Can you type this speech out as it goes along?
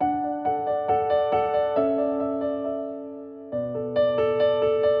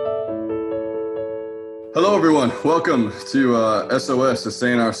Hello, everyone. Welcome to SOS,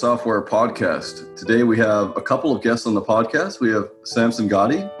 Sustain Our Software podcast. Today we have a couple of guests on the podcast. We have Samson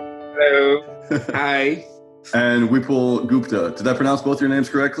Gotti. Hello. Hi. And Vipul Gupta. Did I pronounce both your names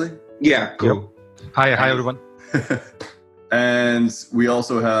correctly? Yeah, cool. Yep. Hi, everyone. And we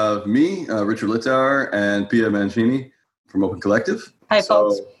also have me, Richard Littauer, and Pia Mancini from Open Collective. Hi,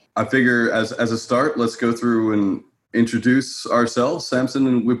 folks. I figure as a start, let's go through and introduce ourselves, Samson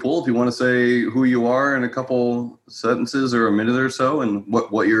and Vipul, if you want to say who you are in a couple sentences or a minute or so, and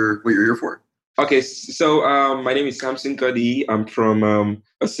what you're here for. Okay, so my name is Samson Gotti. I'm from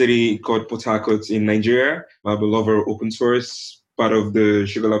a city called Port Harcourt in Nigeria. I'm a lover of open source, part of the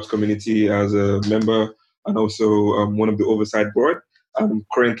Sugar Labs community as a member, and also one of the oversight board. I'm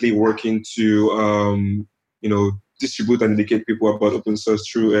currently working to, distribute and educate people about open source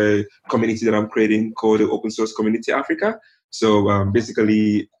through a community that I'm creating called the Open Source Community Africa. So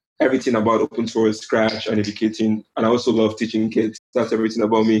basically everything about open source, Scratch, and educating. And I also love teaching kids. That's everything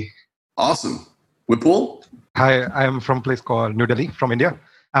about me. Awesome. Vipul? Hi, I am from a place called New Delhi, from India.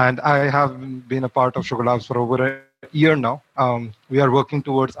 And I have been a part of Sugar Labs for over a year now. We are working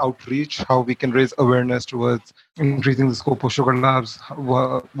towards outreach, how we can raise awareness towards increasing the scope of Sugar Labs.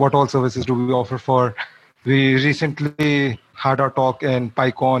 What all services do we offer for? We recently had our talk in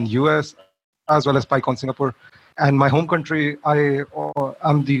PyCon US as well as PyCon Singapore. And my home country, I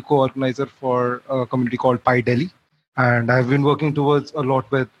am the co-organizer for a community called PyDelhi. And I've been working towards a lot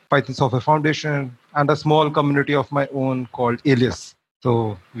with Python Software Foundation and a small community of my own called Alias.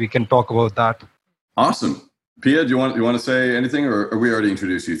 So we can talk about that. Awesome. Pia, do you want to say anything, or we already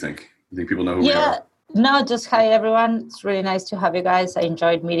introduced you, think people know who we are? No, just hi, everyone. It's really nice to have you guys. I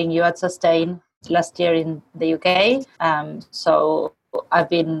enjoyed meeting you at Sustain last year in the UK. So I've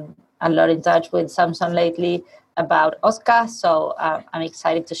been a lot in touch with Samson lately about OSCA. So I'm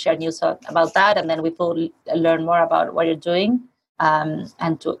excited to share news about that. And then we will learn more about what you're doing.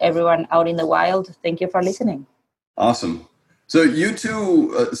 And to everyone out in the wild, thank you for listening. Awesome. So you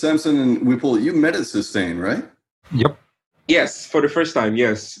two, Samson and Vipul, you met at Sustain, right? Yep. Yes, for the first time.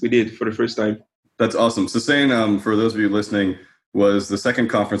 Yes, we did for the first time. That's awesome. Sustain, for those of you listening, was the second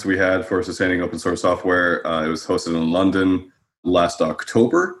conference we had for sustaining open source software. It was hosted in London last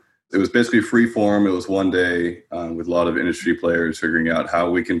October. It was basically free form. It was one day with a lot of industry players figuring out how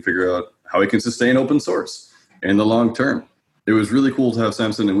we can sustain open source in the long term. It was really cool to have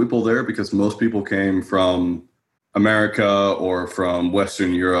Samson and Vipul there because most people came from America or from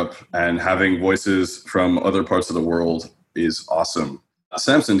Western Europe, and having voices from other parts of the world is awesome.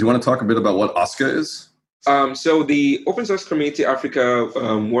 Samson, do you want to talk a bit about what OSCA is? So the Open Source Community Africa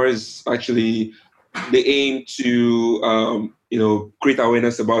was actually the aim to, create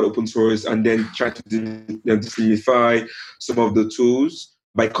awareness about open source and then try to demystify some of the tools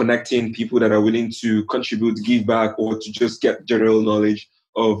by connecting people that are willing to contribute, give back, or to just get general knowledge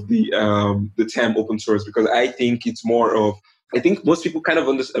of the term open source. Because I think it's more of, I think most people kind of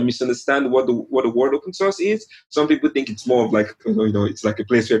misunderstand what the word open source is. Some people think it's more of like, it's like a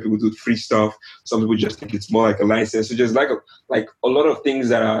place where people do free stuff. Some people just think it's more like a license. So just like a lot of things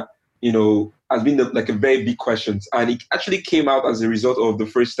that are, has been like a very big questions. And it actually came out as a result of the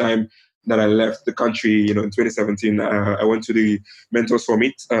first time that I left the country, in 2017. I went to the Mentor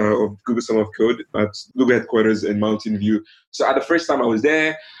Summit of Google Summer of Code at Google headquarters in Mountain View. So at the first time I was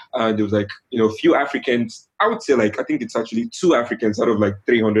there was like, a few Africans. I would say I think it's actually 2 Africans out of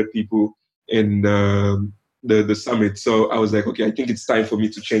 300 people in the summit. So I was like, okay, I think it's time for me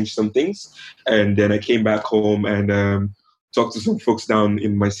to change some things. And then I came back home and talked to some folks down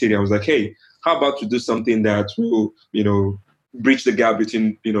in my city. I was like, hey, how about to do something that will, bridge the gap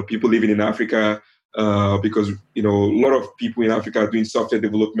between, people living in Africa, because, a lot of people in Africa are doing software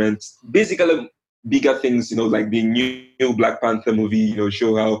development, basically bigger things, like the new Black Panther movie,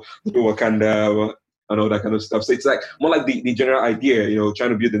 show how Wakanda and all that kind of stuff. So it's more like the general idea, trying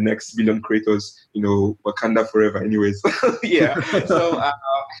to build the next billion creators, Wakanda forever anyways. Yeah. So,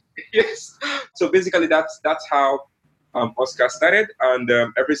 yes. So basically that's how OSCA started. And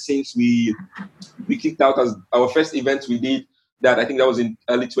ever since we kicked out as our first event we did, that I think that was in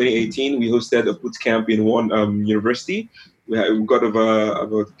early 2018. We hosted a boot camp in one university. We got over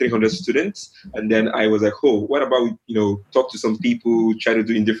about 300 students, and then I was like, "Oh, what about talk to some people, try to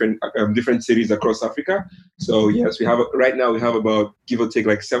do in different cities across Africa?" So yes, we have right now we have about give or take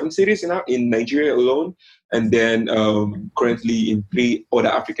 7 cities in Nigeria alone, and then currently in 3 other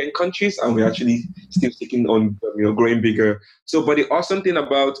African countries, and we're actually still sticking on growing bigger. So, but the awesome thing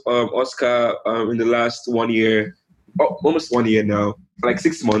about OSCA in the last 1 year. Almost 1 year now,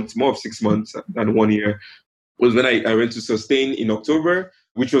 6 months, more of 6 months than 1 year, was when I went to Sustain in October.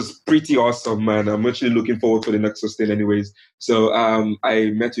 which was pretty awesome, man. I'm actually looking forward to the next Sustain anyways. So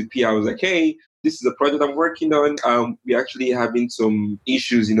I met with Pia. I was like, hey, this is a project I'm working on. We're actually having some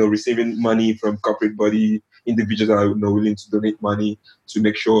issues, receiving money from corporate body, individuals that are willing to donate money to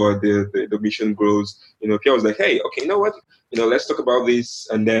make sure the mission grows. Pia was like, hey, okay, you know what? Let's talk about this.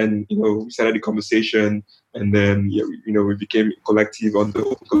 And then, we started the conversation. And then, we became a collective on the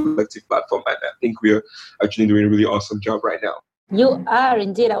Open Collective platform. And I think we're actually doing a really awesome job right now. You are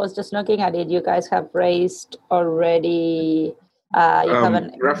indeed. I was just looking at it. You guys have raised already. You have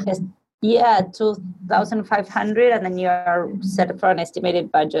an 2,500, and then you are set for an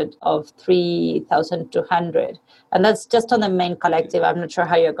estimated budget of 3,200, and that's just on the main collective. I'm not sure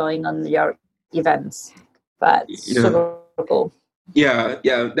how you're going on your events, but super cool. Yeah.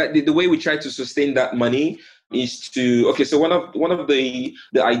 The way we try to sustain that money is to so one of the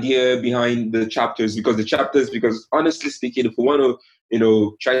idea behind the chapters, because honestly speaking, if we want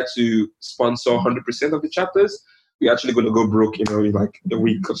to try to sponsor 100% of the chapters, we're actually going to go broke in like a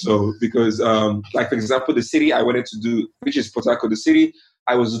week or so, because like for example, the city I wanted to do, which is Port Harcourt, the city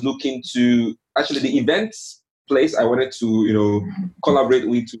I was looking to, actually the events place I wanted to collaborate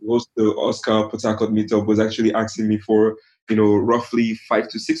with to host the Oscar Port Harcourt meetup was actually asking me for roughly $500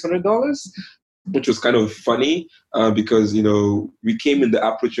 to $600, which was kind of funny because we came in the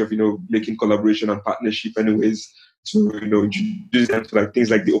approach of making collaboration and partnership anyways, to introduce them to like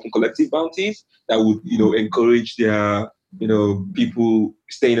things like the Open Collective bounties that would encourage their people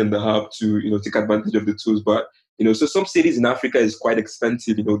staying in the hub to take advantage of the tools. But so some cities in Africa is quite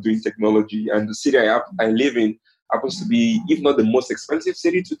expensive doing technology, and the city I live in happens to be, if not the most expensive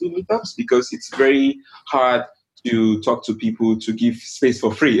city to do meetups, because it's very hard to talk to people to give space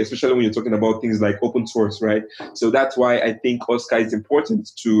for free, especially when you're talking about things like open source, right? So that's why I think OSCA is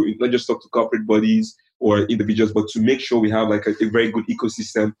important, to not just talk to corporate bodies or individuals, but to make sure we have like a very good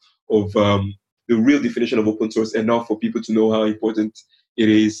ecosystem of the real definition of open source, enough for people to know how important it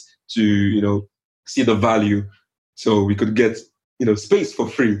is to see the value, so we could get space for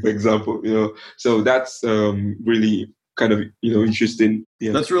free, for example. So that's really kind of interesting.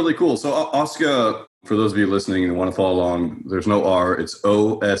 Yeah. That's really cool. So OSCA, for those of you listening and want to follow along, there's no R, it's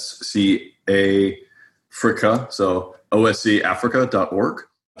OSCA Africa, so oscafrica.org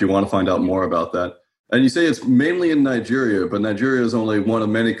if you want to find out more about that. And you say it's mainly in Nigeria, but Nigeria is only one of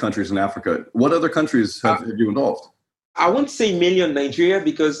many countries in Africa. What other countries have you involved? I won't say mainly on Nigeria,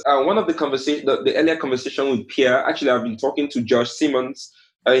 because one of the earlier conversation with Pierre, actually I've been talking to Josh Simmons.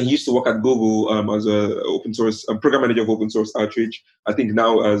 He used to work at Google as a open source program manager of open source outreach. I think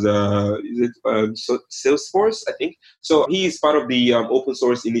now as Salesforce, I think. So he is part of the open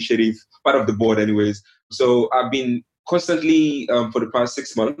source initiative, part of the board anyways. So I've been constantly for the past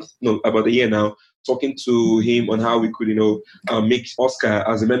 6 months, about a year now, talking to him on how we could, make OSCA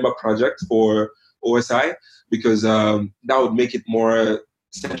as a member project for OSI, because that would make it more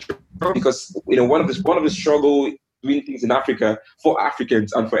central. Because one of the struggle doing things in Africa for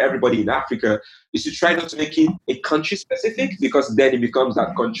Africans and for everybody in Africa is to try not to make it a country specific, because then it becomes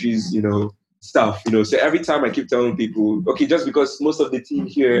that country's stuff. So every time I keep telling people, okay, just because most of the team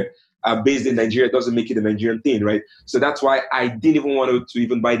here are based in Nigeria doesn't make it a Nigerian thing, right? So that's why I didn't even want to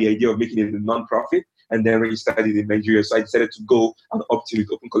even buy the idea of making it a non-profit and then register it in Nigeria. So I decided to go and opt in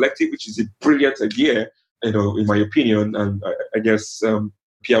with Open Collective, which is a brilliant idea, in my opinion. And I guess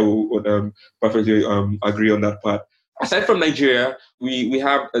Pia would perfectly agree on that part. Aside from Nigeria, we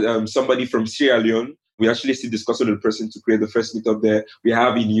have somebody from Sierra Leone. We actually still discussing with the person to create the first meetup there. We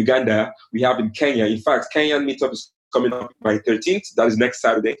have in Uganda. We have in Kenya. In fact, Kenyan meetup is coming up by 13th. That is next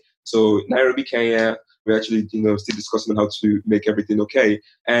Saturday. So Nairobi, Kenya, we're actually still discussing how to make everything okay.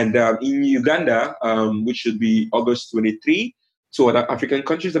 And in Uganda, which should be August 23, 2 other African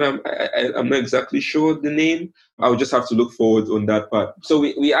countries that I'm not exactly sure the name. I'll just have to look forward on that part. So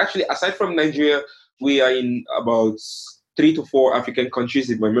we actually, aside from Nigeria, we are in about 3 to 4 African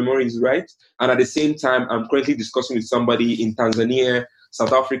countries, if my memory is right. And at the same time, I'm currently discussing with somebody in Tanzania,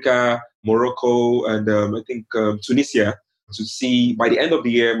 South Africa, Morocco, and I think Tunisia, to see by the end of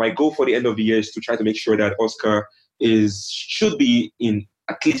the year. My goal for the end of the year is to try to make sure that OSCA should be in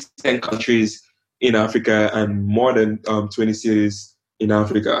at least 10 countries in Africa and more than 20 cities in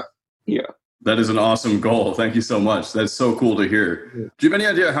Africa. Yeah. That is an awesome goal. Thank you so much. That's so cool to hear. Yeah. Do you have any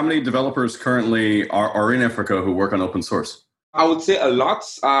idea how many developers currently are in Africa who work on open source? I would say a lot.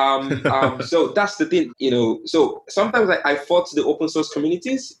 So that's the thing, so sometimes I fought the open source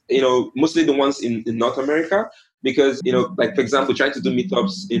communities, mostly the ones in North America, because, like, for example, trying to do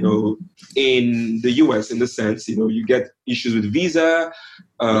meetups, in the US, in the sense, you get issues with visa,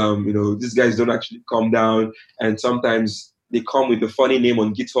 these guys don't actually come down. And sometimes they come with a funny name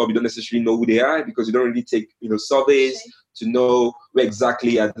on GitHub. You don't necessarily know who they are because you don't really take, surveys to know where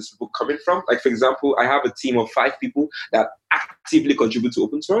exactly are these people coming from. Like, for example, I have a team of 5 people that actively contribute to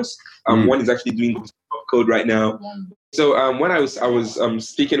open source. One is actually doing code right now. Yeah. So when I was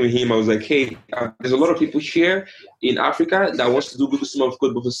speaking with him, I was like, hey, there's a lot of people here in Africa that wants to do Google Summer of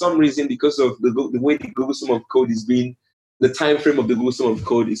Code, but for some reason, because of the way the Google Summer of Code is being, the time frame of the Google Summer of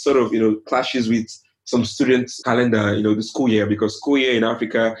Code is sort of, clashes with some students' calendar, the school year, because school year in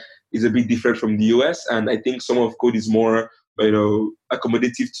Africa is a bit different from the US. And I think Summer of Code is more,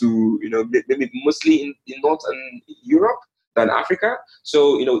 accommodative to, maybe mostly in Northern Europe than Africa.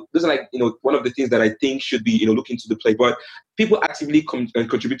 So, those are like, one of the things that I think should be, looked into the play. But people actively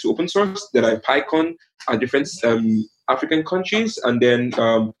contribute to open source. There are PyCon at different African countries, and then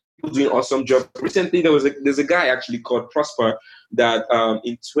people doing awesome job. Recently, there's a guy actually called Prosper that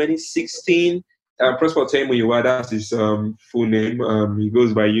in 2016, Prosper Temuyiwa, that's his full name. He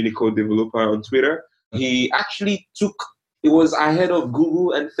goes by Unicode Developer on Twitter. He actually it was ahead of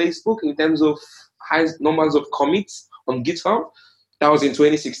Google and Facebook in terms of highest numbers of commits on GitHub. That was in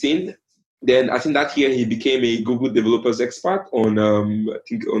 2016. Then I think that year he became a Google developers expert on I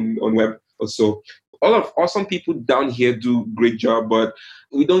think on web also. All of awesome people down here do great job, but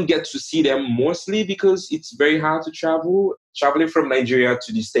we don't get to see them mostly because it's very hard to travel. Traveling from Nigeria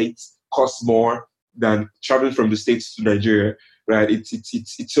to the States costs more than traveling from the States to Nigeria, right?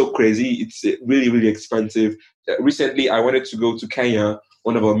 It's so crazy. It's really, really expensive. Recently, I wanted to go to Kenya,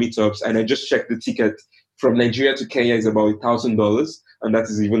 one of our meetups, and I just checked the ticket. From Nigeria to Kenya is about $1,000, and that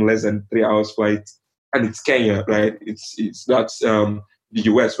is even less than 3 hours flight. And it's Kenya, right? It's not the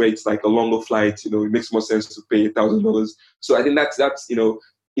US where it's like a longer flight. It makes more sense to pay $1,000. So I think that's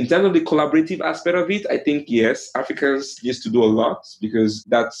in terms of the collaborative aspect of it. I think yes, Africans used to do a lot because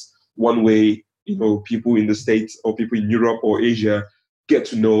that's one way people in the States or people in Europe or Asia get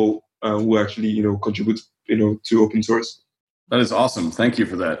to know who actually contribute to open source. That is awesome. Thank you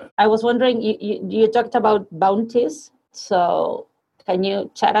for that. I was wondering, you talked about bounties. So can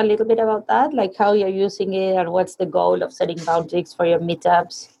you chat a little bit about that? Like how you're using it and what's the goal of setting bounties for your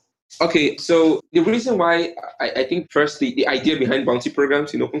meetups? Okay, so the reason why I think firstly, the idea behind bounty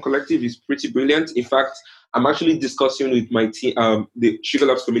programs in Open Collective is pretty brilliant. In fact, I'm actually discussing with my team, the Sugar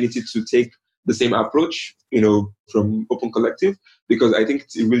Labs community, to take the same approach, from Open Collective, because I think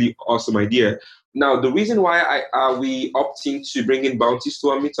it's a really awesome idea. Now, the reason why we opting to bring in bounties to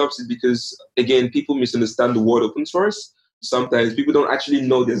our meetups is because, again, people misunderstand the word open source. Sometimes people don't actually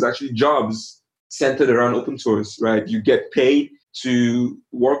know there's actually jobs centered around open source, right? You get paid to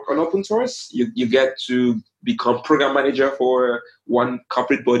work on open source. You get to become program manager for one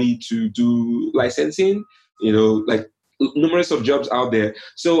corporate body to do licensing, like numerous of jobs out there.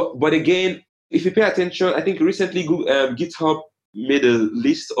 So, but again, if you pay attention, I think recently GitHub made a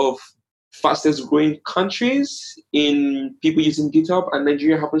list of fastest growing countries in people using GitHub, and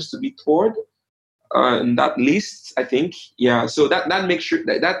Nigeria happens to be third in that list, I think. Yeah, so that makes sure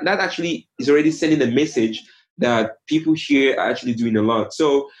that actually is already sending a message that people here are actually doing a lot.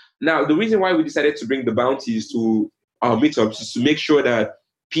 So now the reason why we decided to bring the bounties to our meetups is to make sure that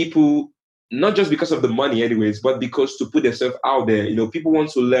people, not just because of the money anyways, but because to put themselves out there. People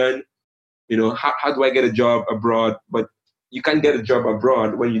want to learn, how do I get a job abroad? But you can't get a job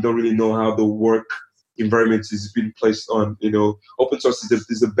abroad when you don't really know how the work environment is being placed on. Open source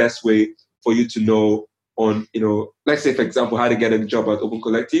is the best way for you to know on, let's say, for example, how to get a job at Open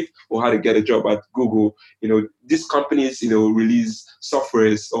Collective or how to get a job at Google. These companies, release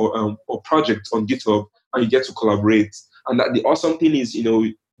softwares or projects on GitHub, and you get to collaborate. And the awesome thing is,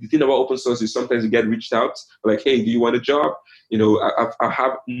 the thing about open source is sometimes you get reached out, like, hey, do you want a job? I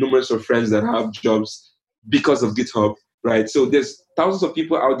have numerous of friends that have jobs because of GitHub. Right. So there's thousands of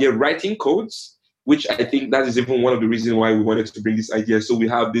people out there writing codes, which I think that is even one of the reasons why we wanted to bring this idea. So we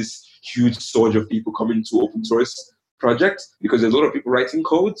have this huge surge of people coming to open source projects because there's a lot of people writing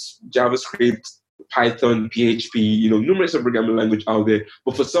codes, JavaScript, Python, PHP, numerous of programming language out there.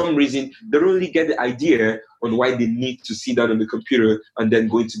 But for some reason, they don't really get the idea on why they need to sit down on the computer and then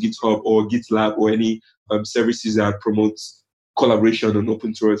go into GitHub or GitLab or any services that promotes collaboration on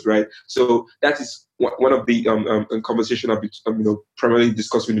open source, right? So that is one of the conversation I've been primarily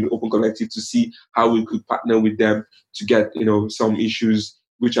discussing in the Open Collective to see how we could partner with them to get some issues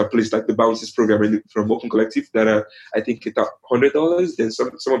which are placed, like the bounties program from Open Collective that are, I think, $100. Then some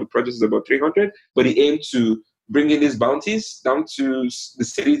of the projects is about $300. But the aim to bring in these bounties down to the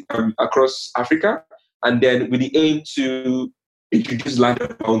city across Africa, and then with the aim to introduce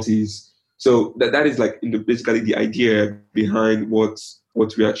larger bounties. So that is like basically the idea behind what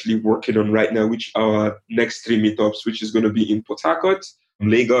what we're actually working on right now, which our next 3 meetups, which is going to be in Port Harcourt,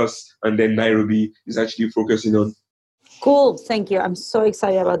 Lagos, and then Nairobi, is actually focusing on. Cool. Thank you. I'm so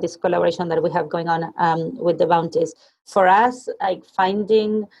excited about this collaboration that we have going on with the bounties. For us, like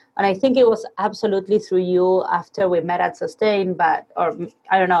finding, and I think it was absolutely through you after we met at Sustain, or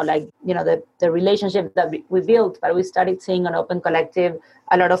I don't know, like, the relationship that we built, but we started seeing on Open Collective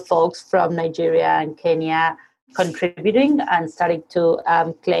a lot of folks from Nigeria and Kenya contributing and starting to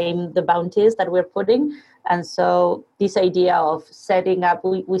claim the bounties that we're putting. And so this idea of setting up,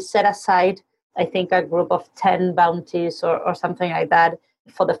 we set aside, I think, a group of 10 bounties or something like that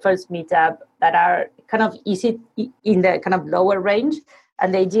for the first meetup that are kind of easy in the kind of lower range.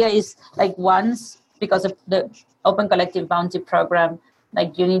 And the idea is like once, because of the Open Collective Bounty program,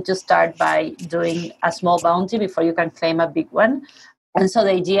 like you need to start by doing a small bounty before you can claim a big one. And so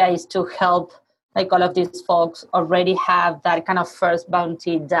the idea is to help like all of these folks already have that kind of first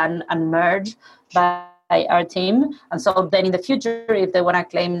bounty done and merged by our team. And so then in the future, if they want to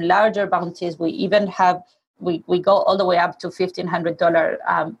claim larger bounties, we even have, we go all the way up to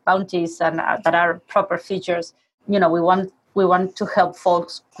 $1,500 bounties and that are proper features. We want to help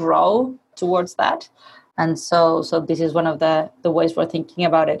folks grow towards that. And so this is one of the ways we're thinking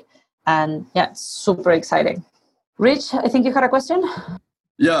about it. And yeah, it's super exciting. Rich, I think you had a question?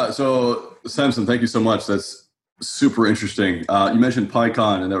 Yeah, so Samson, thank you so much. That's super interesting. You mentioned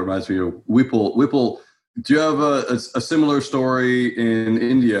PyCon, and that reminds me of Whipple. Whipple, do you have a similar story in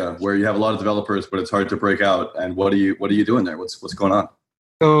India where you have a lot of developers, but it's hard to break out? And what are you doing there? What's going on?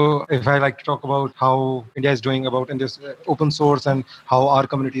 So if I like to talk about how India is doing about in this open source and how our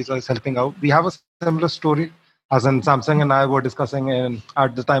communities are helping out, we have a similar story. As in Samsung and I were discussing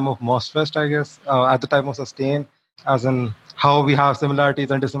at the time of MOSFest, I guess, at the time of Sustain, as in how we have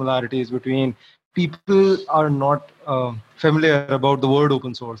similarities and dissimilarities between people are not familiar about the word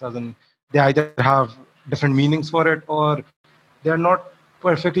open source, as in they either have different meanings for it or they're not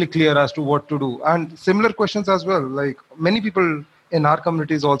perfectly clear as to what to do. And similar questions as well, like many people in our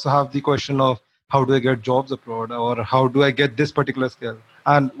communities also have the question of how do I get jobs abroad or how do I get this particular skill?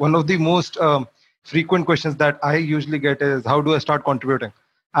 And one of the most frequent questions that I usually get is how do I start contributing?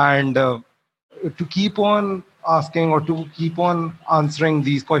 And to keep on asking or to keep on answering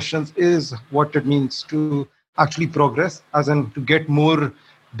these questions is what it means to actually progress, as in to get more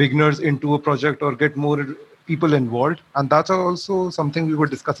beginners into a project or get more people involved. And that's also something we were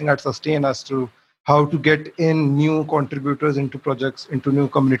discussing at Sustain as to how to get in new contributors into projects, into new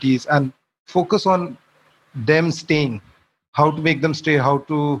communities, and focus on them staying, how to make them stay, how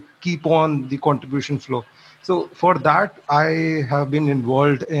to keep on the contribution flow. So for that, I have been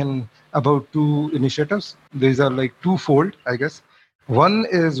involved in about 2 initiatives. These are like twofold, I guess. One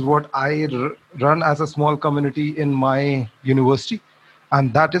is what I run as a small community in my university.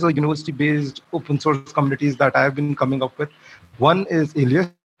 And that is a university-based open source communities that I have been coming up with. One is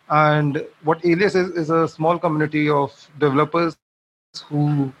Alias. And what Alias is a small community of developers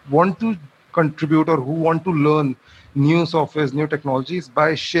who want to contribute or who want to learn new softwares, new technologies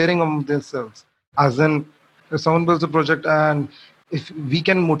by sharing among themselves. As in, if someone builds a project and if we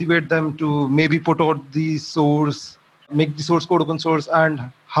can motivate them to maybe put out the source, make the source code open source,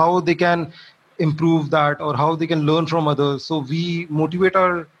 and how they can improve that or how they can learn from others. So we motivate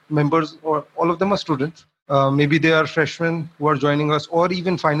our members, or all of them are students. Maybe they are freshmen who are joining us, or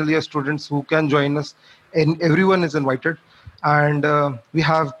even final year students who can join us, and everyone is invited. And we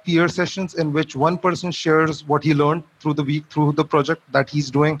have peer sessions in which one person shares what he learned through the week, through the project that he's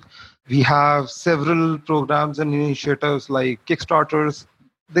doing. We have several programs and initiatives like Kickstarters.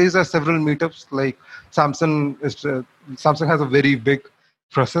 These are several meetups. Like Samsung has a very big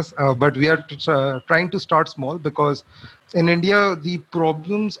process, but we are trying to start small because in India the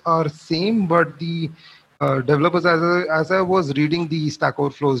problems are same, but the developers, as I was reading the Stack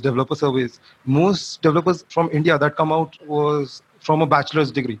Overflow's developer surveys, most developers from India that come out was from a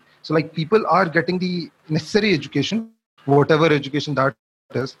bachelor's degree. So like people are getting the necessary education, whatever education that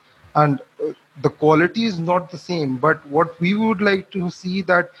is, and the quality is not the same. But what we would like to see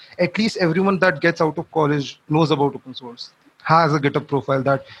that at least everyone that gets out of college knows about open source, has a GitHub profile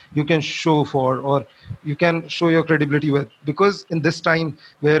that you can show for or you can show your credibility with. Because in this time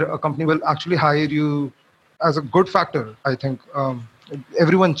where a company will actually hire you as a good factor, I think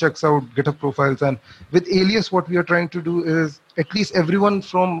everyone checks out GitHub profiles. And with Alias, what we are trying to do is at least everyone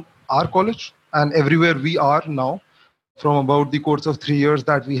from our college and everywhere we are now, from about the course of 3 years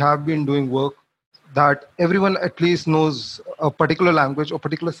that we have been doing work, that everyone at least knows a particular language or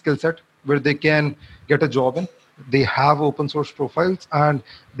particular skill set where they can get a job in. They have open source profiles and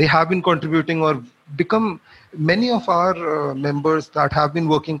they have been contributing or become many of our members that have been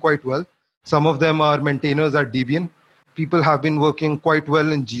working quite well. Some of them are maintainers at Debian. People have been working quite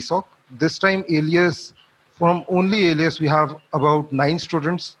well in GSOC. This time, Alias, from only Alias, we have about 9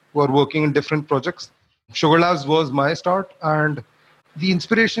 students who are working in different projects. Sugar Labs was my start, and the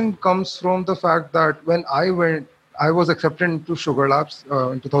inspiration comes from the fact that when I was accepted into Sugar Labs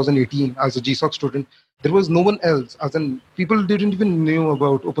in 2018 as a GSOC student. There was no one else, as in people didn't even knew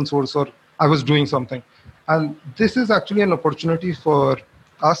about open source or I was doing something. And this is actually an opportunity for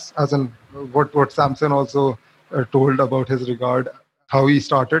us, as in what Samson also told about his regard, how he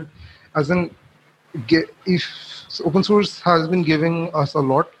started. As in, if open source has been giving us a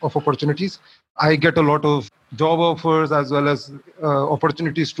lot of opportunities, I get a lot of job offers as well as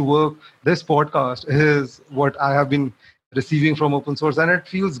opportunities to work. This podcast is what I have been receiving from open source, and it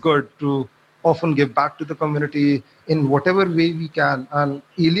feels good to often give back to the community in whatever way we can. And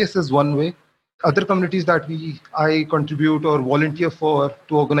Alias is one way. Other communities that I contribute or volunteer for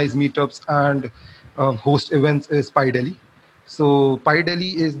to organize meetups and host events is PyDelhi. So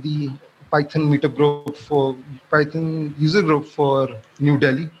PyDelhi is the Python meetup group for Python user group for New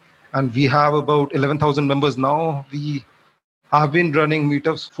Delhi. And we have about 11,000 members now. We have been running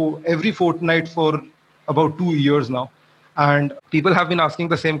meetups for every fortnight for about 2 years now. And people have been asking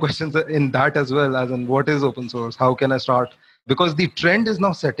the same questions in that as well, as in what is open source? How can I start? Because the trend is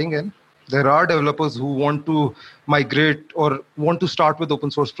now setting in. There are developers who want to migrate or want to start with open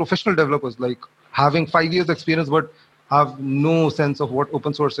source, professional developers, like having 5 years experience, but have no sense of what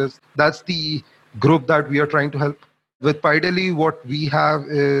open source is. That's the group that we are trying to help. With PyDelhi, what we have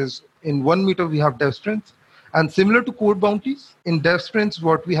is in one meetup, we have dev sprints. And similar to code bounties, in dev sprints,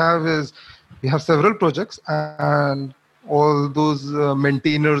 what we have is we have several projects, and all those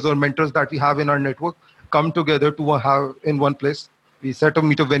maintainers or mentors that we have in our network come together to have in one place. We set a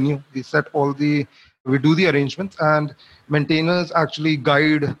meetup venue, we do the arrangements, and maintainers actually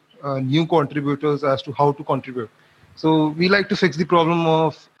guide new contributors as to how to contribute. So we like to fix the problem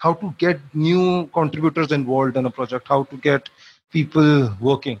of how to get new contributors involved in a project, how to get people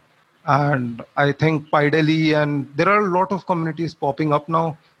working. And I think PyDelhi, and there are a lot of communities popping up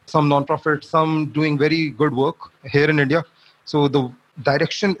now, some nonprofits, some doing very good work here in India. So the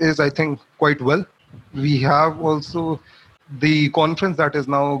direction is, I think, quite well. We have also the conference that is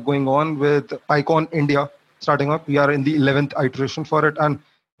now going on with PyCon India starting up. We are in the 11th iteration for it, and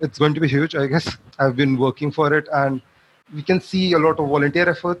it's going to be huge, I guess. I've been working for it, and we can see a lot of volunteer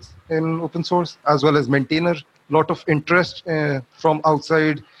efforts in open source as well as maintainer, a lot of interest from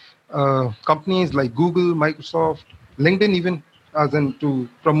outside companies like Google, Microsoft, LinkedIn even, as in to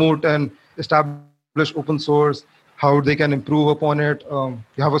promote and establish open source, how they can improve upon it.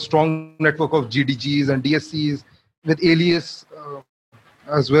 We have a strong network of GDGs and DSCs with Alias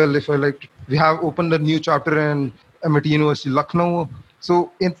as well. We have opened a new chapter in MIT University, Lucknow.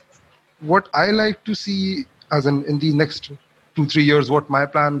 So what I like to see as in the next 2-3 years, what my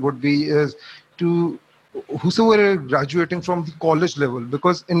plan would be is to whosoever are graduating from the college level,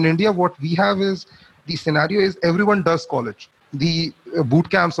 because in India, what we have is the scenario is everyone does college. The boot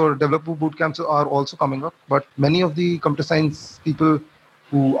camps or developer boot camps are also coming up, but many of the computer science people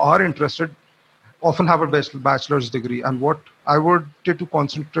who are interested often have a bachelor's degree. And what I wanted to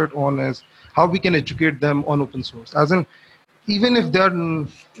concentrate on is how we can educate them on open source. As in, even if they're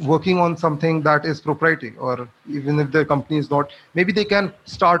working on something that is proprietary, or even if their company is not, maybe they can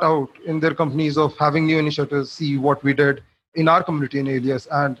start out in their companies of having new initiatives, see what we did in our community in Alias,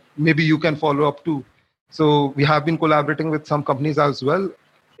 and maybe you can follow up too. So we have been collaborating with some companies as well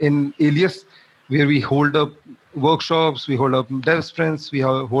in Alias, where we hold up workshops, we hold up dev sprints, we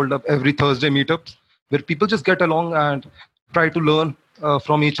hold up every Thursday meetups, where people just get along and try to learn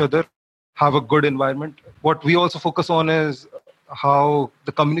from each other, have a good environment. What we also focus on is how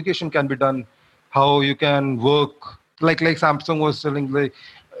the communication can be done, how you can work. Like Samsung was telling, like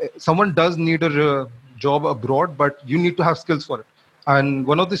someone does need a job abroad, but you need to have skills for it. And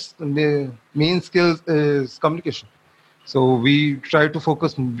one of the main skills is communication. So we try to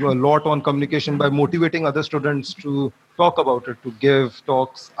focus a lot on communication by motivating other students to talk about it, to give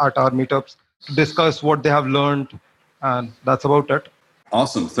talks at our meetups, to discuss what they have learned. And that's about it.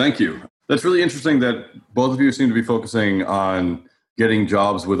 Awesome. Thank you. That's really interesting that both of you seem to be focusing on getting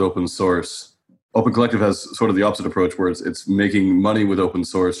jobs with open source. Open Collective has sort of the opposite approach, where it's making money with open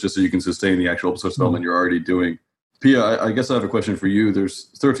source just so you can sustain the actual open source development you're already doing. Pia, I guess I have a question for you. There's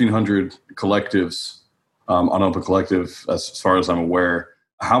 1,300 collectives on Open Collective, as far as I'm aware.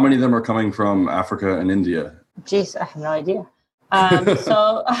 How many of them are coming from Africa and India? Geez, I have no idea.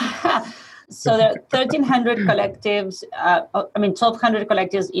 So there are 1,300 collectives, 1,200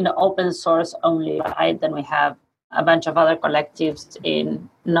 collectives in open source only, right? Then we have a bunch of other collectives in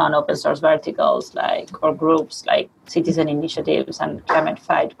non-open source verticals or groups like citizen initiatives and climate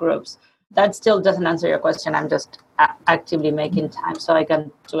fight groups. That still doesn't answer your question. I'm just actively making time so I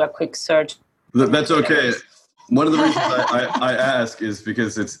can do a quick search. That's okay. One of the reasons I ask is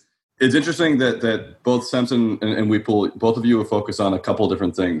because it's interesting that both Samson and Vipul, both of you are focused on a couple of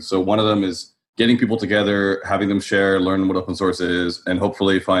different things. So one of them is getting people together, having them share, learn what open source is, and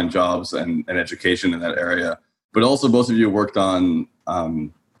hopefully find jobs and education in that area. But also both of you worked on,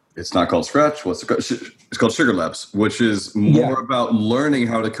 it's not called Scratch, it's called Sugar Labs, which is more about learning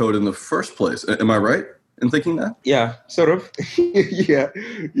how to code in the first place. Am I right in thinking that? Yeah, sort of. yeah.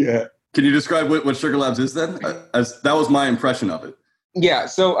 Can you describe what Sugar Labs is then? As that was my impression of it. Yeah,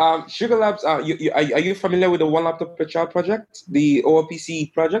 so Sugar Labs, are you familiar with the One Laptop Per Child project, the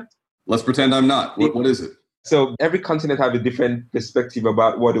OLPC project? Let's pretend I'm not. What is it? So every continent have a different perspective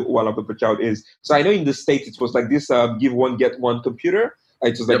about what One Laptop Per Child is. So I know in the States it was like this give one, get one computer.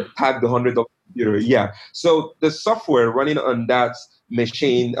 It was like tag the $100 computer. Yeah. So the software running on that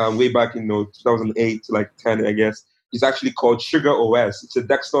machine way back in 2008 to 10, I guess, is actually called Sugar OS. It's a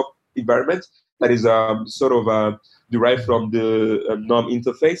desktop environment that is derived from the GNOME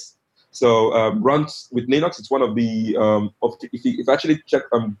interface. So runs with Linux. It's one of the if you actually check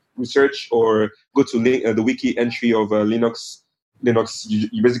research or go to the wiki entry of Linux,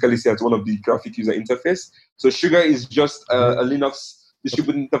 you basically see it's one of the graphic user interface. So Sugar is just a Linux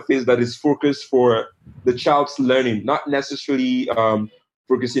distributed interface that is focused for the child's learning, not necessarily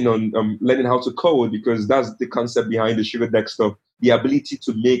focusing on learning how to code, because that's the concept behind the Sugar desktop, the ability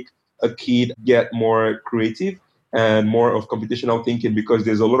to make a kid get more creative and more of computational thinking, because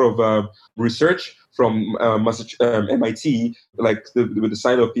there's a lot of research from MIT, with the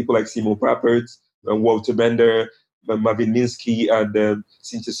sign of people like Simon Papert, Walter Bender, Marvin Minsky, and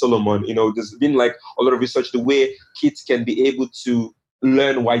Cynthia Solomon. There's been a lot of research, the way kids can be able to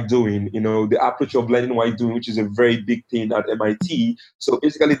learn while doing, the approach of learning while doing, which is a very big thing at MIT. So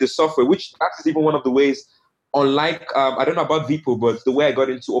basically the software, which that's even one of the ways, unlike, I don't know about Vipul, but the way I got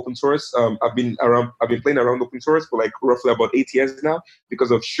into open source, I've been playing around open source for roughly about 8 years now because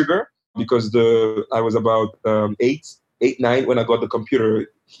of Sugar, because I was about 9 when I got the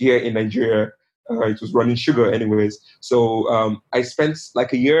computer here in Nigeria. It was running Sugar anyways. So I spent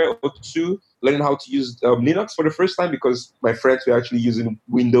a year or two learning how to use Linux for the first time, because my friends were actually using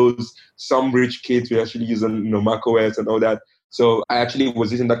Windows. Some rich kids were actually using Mac OS and all that. So I actually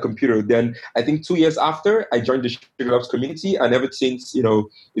was using that computer. Then I think 2 years after, I joined the Sugar Labs community, and ever since,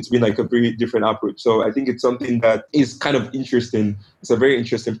 it's been a very different approach. So I think it's something that is kind of interesting. It's a very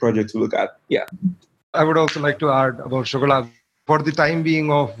interesting project to look at. Yeah. I would also like to add about Sugar Labs. For the time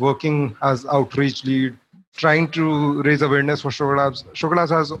being of working as outreach lead, trying to raise awareness for Sugar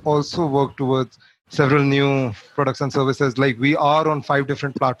Labs has also worked towards several new products and services. We are on 5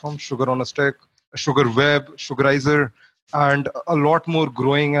 different platforms: Sugar on a Stick, Sugar Web, Sugarizer, and a lot more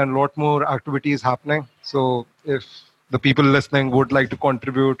growing and a lot more activities happening. So if the people listening would like to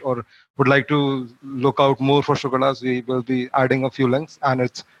contribute or would like to look out more for Sugar Labs, we will be adding a few links, and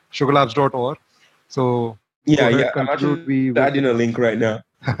it's sugarlabs.org. So I'm actually adding a link right now.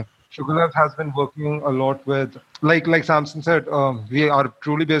 Sugar Labs has been working a lot with, like Samson said, we are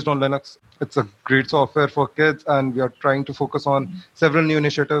truly based on Linux. It's a great software for kids, and we are trying to focus on several new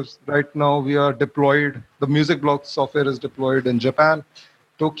initiatives. Right now, we are deployed. The MusicBlocks software is deployed in Japan,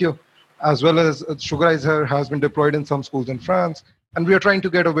 Tokyo, as well as Sugarizer has been deployed in some schools in France. And we are trying to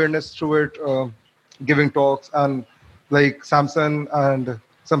get awareness through it, giving talks. And like Samson and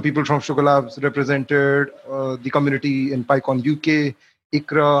some people from Sugar Labs represented the community in PyCon UK.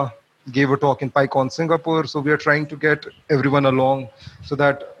 Ikra gave a talk in PyCon Singapore. So we are trying to get everyone along so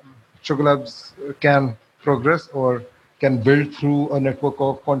that Sugar Labs can progress or can build through a network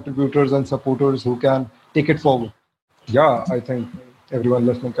of contributors and supporters who can take it forward. Yeah, I think everyone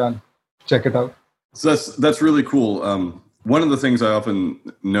listening can check it out. So that's really cool. One of the things I often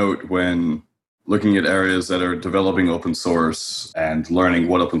note when looking at areas that are developing open source and learning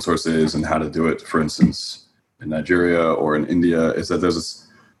what open source is and how to do it, for instance, in Nigeria or in India, is that there's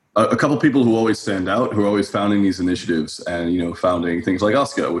a couple people who always stand out, who are always founding these initiatives and, founding things like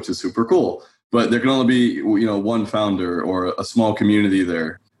OSCA, which is super cool. But there can only be, one founder or a small community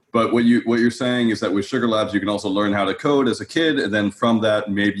there. But what you're saying is that with Sugar Labs, you can also learn how to code as a kid. And then from that,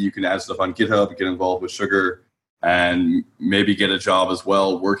 maybe you can add stuff on GitHub, get involved with Sugar, and maybe get a job as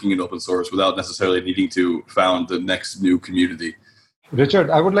well working in open source without necessarily needing to found the next new community. Richard,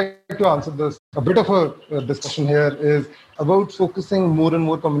 I would like to answer this. A bit of a discussion here is about focusing more and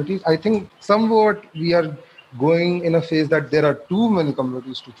more communities. I think somewhat we are going in a phase that there are too many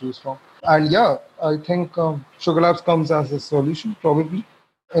communities to choose from. And yeah, I think Sugar Labs comes as a solution, probably,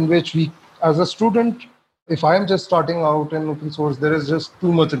 in which we, as a student, if I am just starting out in open source, there is just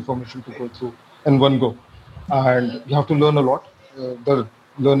too much information to go through in one go. And you have to learn a lot. The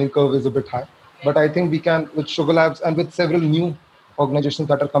learning curve is a bit high. But I think we can, with Sugar Labs and with several new organizations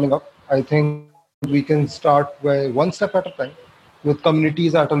that are coming up, I think we can start by one step at a time with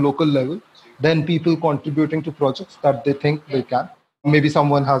communities at a local level, then people contributing to projects that they think they can. Maybe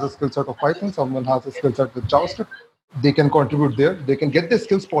someone has a skill set of Python, someone has a skill set with JavaScript. They can contribute there. They can get their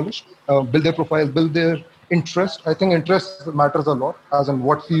skills polished, build their profile, build their interest. I think interest matters a lot, as in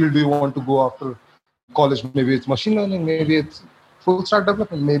what field do you want to go after college. Maybe it's machine learning, maybe it's full stack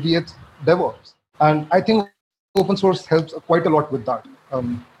development, maybe it's DevOps. And I think open source helps quite a lot with that.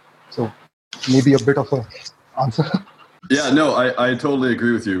 So maybe a bit of an answer. Yeah, no, I totally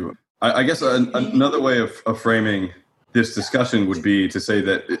agree with you. I guess another way of framing this discussion would be to say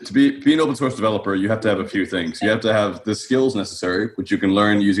that to be an open source developer, you have to have a few things. You have to have the skills necessary, which you can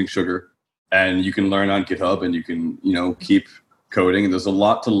learn using Sugar, and you can learn on GitHub, and you can keep coding. And there's a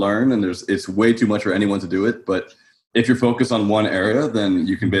lot to learn, and it's way too much for anyone to do it. But if you're focused on one area, then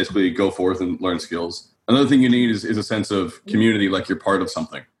you can basically go forth and learn skills. Another thing you need is a sense of community, like you're part of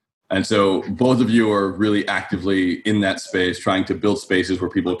something. And so both of you are really actively in that space, trying to build spaces where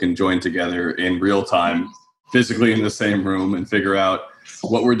people can join together in real time, physically in the same room, and figure out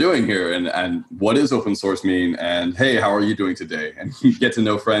what we're doing here and what does open source mean, and hey, how are you doing today? And you get to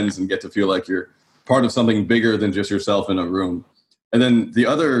know friends and get to feel like you're part of something bigger than just yourself in a room. And then the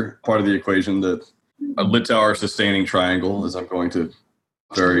other part of the equation, the Litauer sustaining triangle, as I'm going to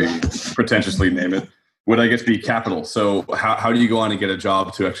very pretentiously name it, would I guess be capital. So how do you go on and get a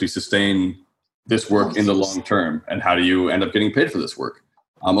job to actually sustain this work in the long term? And how do you end up getting paid for this work?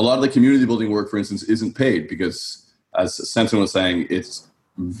 A lot of the community building work, for instance, isn't paid because, as Sensen was saying, it's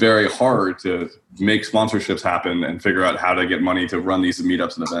very hard to make sponsorships happen and figure out how to get money to run these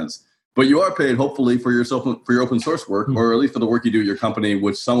meetups and events. But you are paid, hopefully, for your open source work, or at least for the work you do at your company,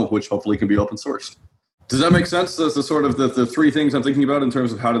 some of which hopefully can be open sourced. Does that make sense? That's the sort of the three things I'm thinking about in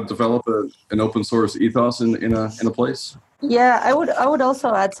terms of how to develop an open source ethos in a place. Yeah, I would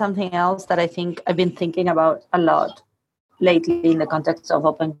also add something else that I think I've been thinking about a lot lately in the context of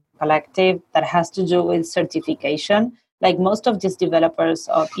Open Collective that has to do with certification. Like most of these developers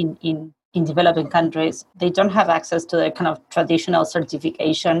in developing countries, they don't have access to the kind of traditional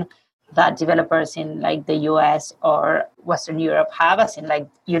certification that developers in like the US or Western Europe have, as in like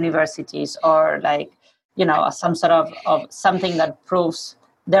universities or like, some sort of something that proves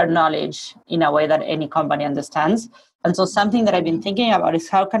their knowledge in a way that any company understands. And so something that I've been thinking about is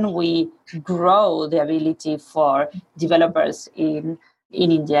how can we grow the ability for developers in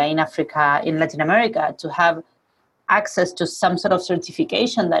India, in Africa, in Latin America to have access to some sort of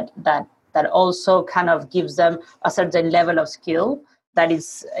certification that also kind of gives them a certain level of skill that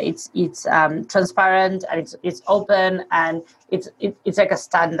it's transparent and it's open and it's like a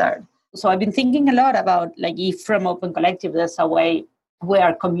standard. So I've been thinking a lot about like if from Open Collective there's a way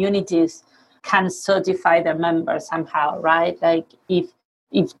where communities can certify their members somehow, right? Like if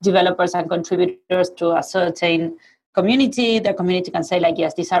developers and contributors to a certain community, the community can say like,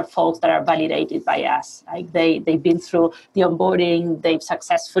 yes, these are folks that are validated by us. Like they've been through the onboarding, they've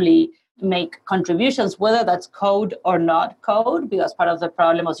successfully make contributions, whether that's code or not code, because part of the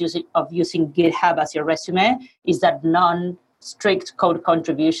problem of using GitHub as your resume is that non-strict code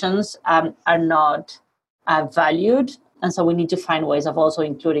contributions are not valued. And so we need to find ways of also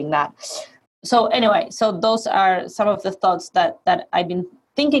including that. So anyway, so those are some of the thoughts that I've been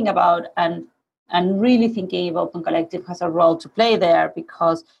thinking about and really thinking if Open Collective has a role to play there,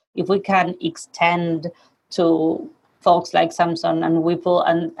 because if we can extend to folks like Samson and Whipple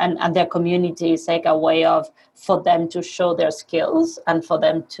and their communities, like a way for them to show their skills and for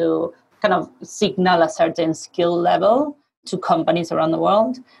them to kind of signal a certain skill level to companies around the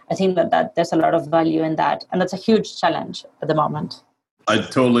world. I think that there's a lot of value in that. And that's a huge challenge at the moment. I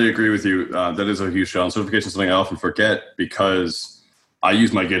totally agree with you. That is a huge challenge. Certification is something I often forget because I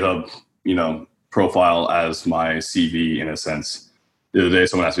use my GitHub, profile as my CV in a sense. The other day,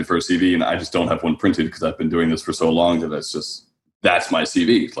 someone asked me for a CV, and I just don't have one printed because I've been doing this for so long that that's my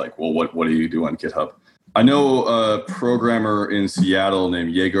CV. It's like, well, what do you do on GitHub? I know a programmer in Seattle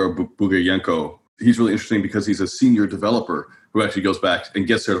named Yegor Bugayenko. He's really interesting because he's a senior developer who actually goes back and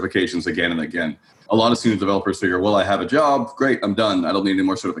gets certifications again and again. A lot of senior developers figure, well, I have a job. Great, I'm done. I don't need any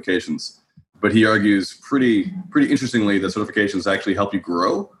more certifications. But he argues pretty interestingly that certifications actually help you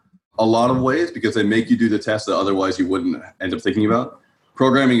grow a lot of ways because they make you do the tests that otherwise you wouldn't end up thinking about.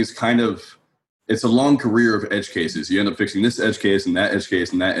 Programming is it's a long career of edge cases. You end up fixing this edge case and that edge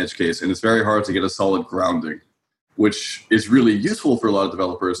case and that edge case, and it's very hard to get a solid grounding, which is really useful for a lot of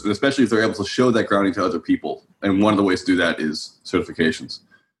developers, and especially if they're able to show that grounding to other people. And one of the ways to do that is certifications.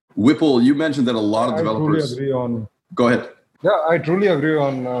 Whipple, you mentioned that a lot of developers... Go ahead. Yeah, I truly agree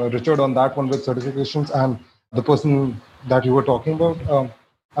on Richard on that one with certifications and the person that you were talking about.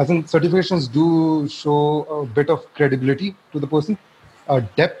 I think certifications do show a bit of credibility to the person, a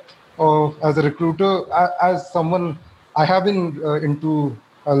depth of, as a recruiter, as someone, I have been into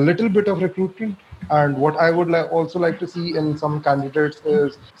a little bit of recruitment. And what I would also like to see in some candidates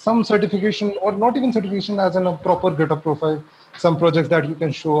is some certification, or not even certification, as in a proper GitHub profile, some projects that you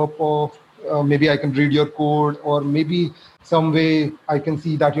can show up of. Maybe I can read your code, or maybe some way I can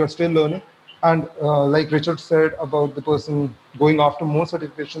see that you're still learning. And like Richard said about the person going after more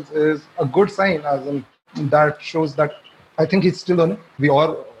certifications is a good sign, as in that shows that I think he's still learning. We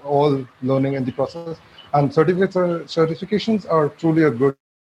are all learning in the process. And certifications are truly a good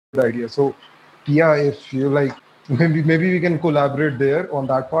idea. So Pia, if you like, maybe we can collaborate there on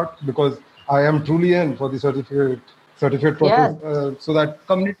that part, because I am truly in for the certificate process, so that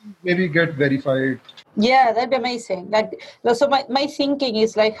community maybe get verified. Yeah, that'd be amazing. Like, so my thinking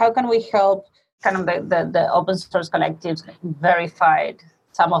is like, how can we help kind of the open source collectives verify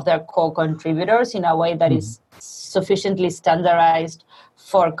some of their co-contributors in a way that is sufficiently standardized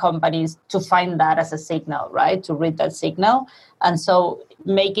for companies to find that as a signal, right? To read that signal. And so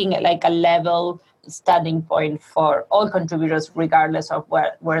making it like a level starting point for all contributors, regardless of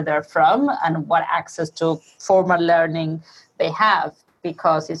where they're from and what access to formal learning they have.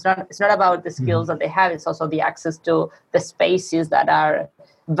 Because it's not about the skills that they have, it's also the access to the spaces that are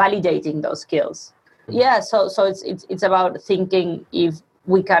validating those skills. Yeah, so it's about thinking if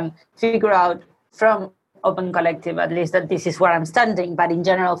we can figure out from Open Collective, at least, that this is where I'm standing, but in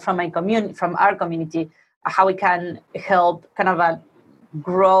general from our community, how we can help kind of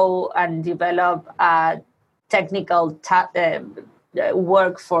grow and develop a technical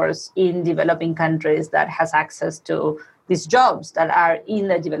workforce in developing countries that has access to these jobs that are in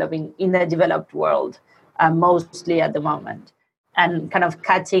the developed world, mostly at the moment, and kind of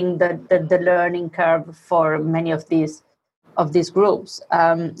cutting the learning curve for many of these groups.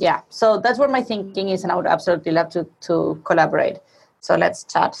 So that's where my thinking is, and I would absolutely love to collaborate. So let's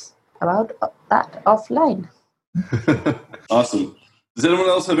chat about that offline. Awesome. Does anyone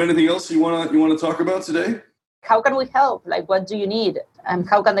else have anything else you want to talk about today? How can we help? Like, what do you need? And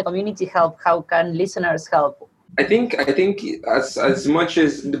how can the community help? How can listeners help? I think as much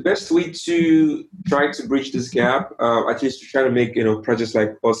as the best way to try to bridge this gap, at least to try to make projects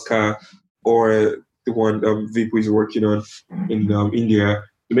like Oscar or the one Vipu is working on in India,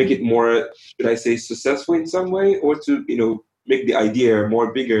 to make it more, should I say, successful in some way, or to make the idea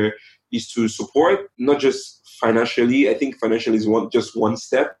more bigger, is to support, not just financially. I think financially is just one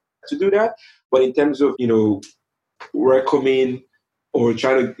step to do that, but in terms of welcoming or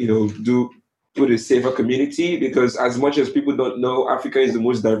trying to put a safer community, because as much as people don't know, Africa is the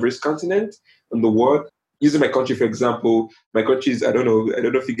most diverse continent in the world. Using my country, for example, my country is, I don't know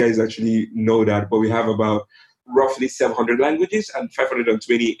if you guys actually know that, but we have about roughly 700 languages and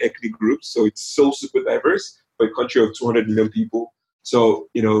 520 ethnic groups. So it's so super diverse for a country of 200 million people. So,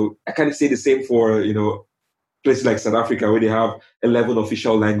 I kind of say the same for, places like South Africa, where they have 11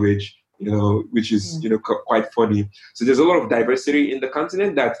 official language, which is, quite funny. So there's a lot of diversity in the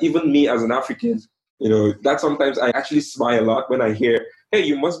continent that even me as an African, that sometimes I actually smile a lot when I hear, hey,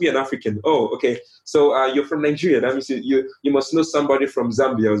 you must be an African. Oh, okay. So you're from Nigeria. That means you must know somebody from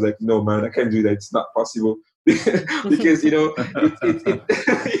Zambia. I was like, no, man, I can't do that. It's not possible. Because,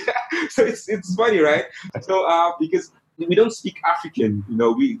 So it's funny, right? So because we don't speak African,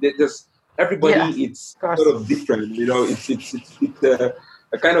 there's everybody, it's sort of different, it's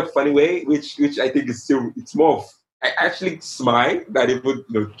a kind of funny way, which I think is still, it's more of, I actually smile that even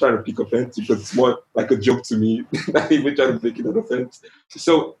trying to pick offense, because it's more like a joke to me than even trying to make it an offense.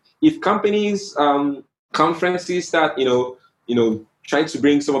 So if companies, conferences start, trying to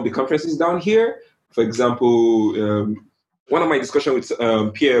bring some of the conferences down here, for example, one of my discussions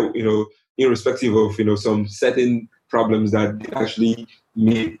with Pierre, irrespective of some certain problems that actually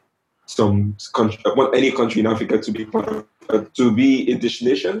made some country, any country in Africa to be part of, to be a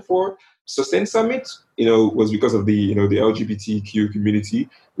destination for Sustain Summit, was because of the the LGBTQ community,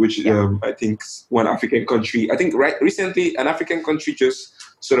 which I think one African country, I think recently an African country just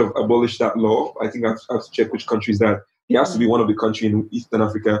sort of abolished that law. I think I have to check which country is that. It has to be one of the countries in Eastern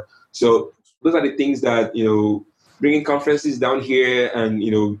Africa. So those are the things that, bringing conferences down here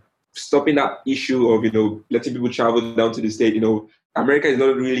and, stopping that issue of, letting people travel down to the state. America is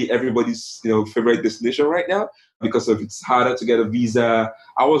not really everybody's, favorite destination right now because of it's harder to get a visa.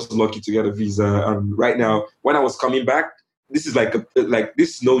 I was lucky to get a visa. Right now, when I was coming back, this is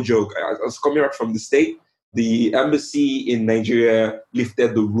this is no joke. I was coming back from the state. The embassy in Nigeria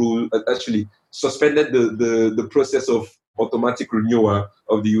lifted the rule, actually suspended the process of automatic renewal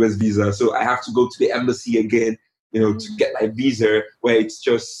of the US visa. So I have to go to the embassy again, to get my visa, where it's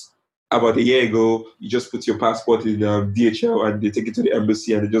just about a year ago, you just put your passport in DHL and they take it to the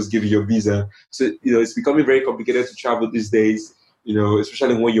embassy and they just give you your visa. So, it's becoming very complicated to travel these days,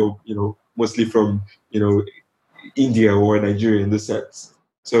 especially when you're, mostly from, India or Nigeria in this sense.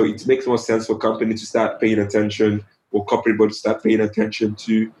 So it makes more sense for companies to start paying attention, or corporate bodies to start paying attention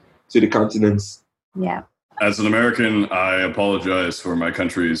to the continents. Yeah. As an American, I apologize for my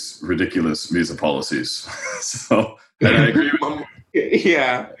country's ridiculous visa policies. And I agree with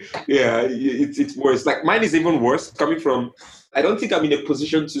Yeah, it's worse. Like mine is even worse. Coming from, I don't think I'm in a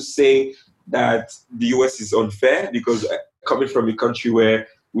position to say that the US is unfair, because coming from a country where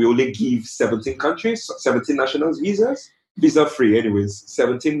we only give 17 nationals visas, visa free anyways.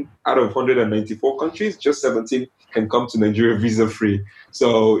 17 out of 194 countries, just 17 can come to Nigeria visa free.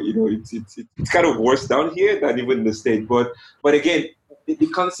 So, it's kind of worse down here than even in the States. But again, the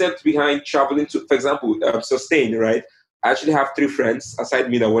concept behind traveling to, for example, Sustain, right? I actually have 3 friends aside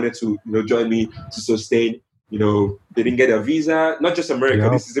me that wanted to, join me to Sustain. They didn't get a visa. Not just America. Yeah.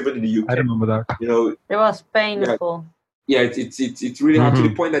 This is even in the UK. I remember that. It was painful. Yeah, it's really hard to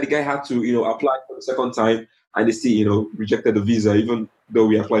the point that the guy had to, apply for the second time, and they still, rejected the visa, even though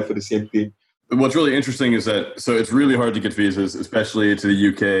we applied for the same thing. What's really interesting is that, so it's really hard to get visas, especially to the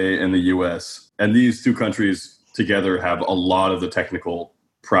UK and the US. And these two countries together have a lot of the technical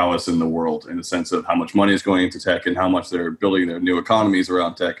prowess in the world, in the sense of how much money is going into tech and how much they're building their new economies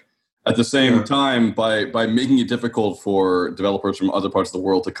around tech. At the same time, by making it difficult for developers from other parts of the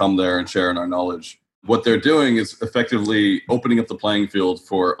world to come there and share in our knowledge, what they're doing is effectively opening up the playing field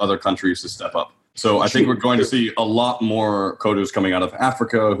for other countries to step up. So I think we're going to see a lot more coders coming out of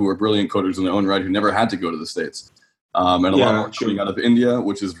Africa who are brilliant coders in their own right, who never had to go to the States. And a lot more coming out of India,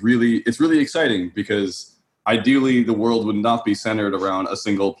 which is really exciting, because ideally the world would not be centered around a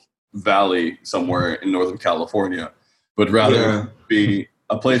single valley somewhere in Northern California, but rather be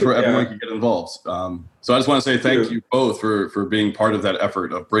a place where everyone can get involved. So I just want to say thank you both for being part of that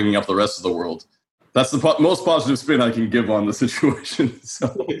effort of bringing up the rest of the world. That's the most positive spin I can give on the situation.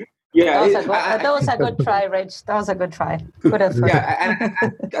 So. Yeah, that was a good try, Rich. That was a good try. Good effort. Yeah,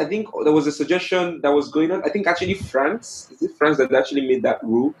 and I think there was a suggestion that was going on. I think actually France that actually made that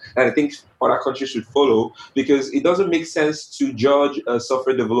rule, and I think other countries should follow, because it doesn't make sense to judge a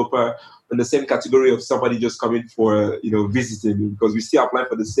software developer in the same category of somebody just coming for visiting, because we still apply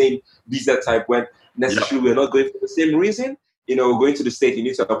for the same visa type when necessarily we're not going for the same reason. Going to the state, you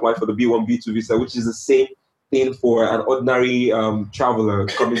need to apply for the B1, B2 visa, which is the same thing for an ordinary traveler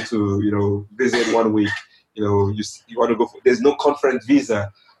coming to visit 1 week. You want to go for, there's no conference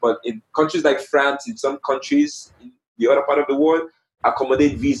visa, but in countries like France, in some countries in the other part of the world,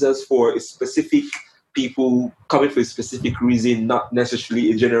 accommodate visas for a specific people coming for a specific reason, not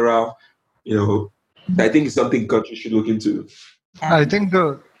necessarily a general. I think it's something countries should look into. I think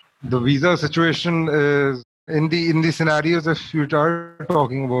the visa situation is in the scenarios, if you are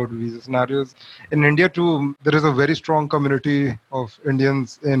talking about visa scenarios, in India too, there is a very strong community of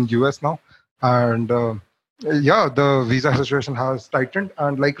Indians in US now. And the visa situation has tightened.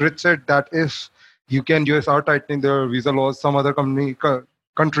 And like Rich said, that if US are tightening their visa laws, some other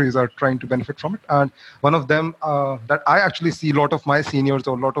countries are trying to benefit from it. And one of them that I actually see, a lot of my seniors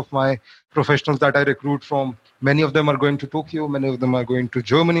or a lot of my professionals that I recruit from, many of them are going to Tokyo, many of them are going to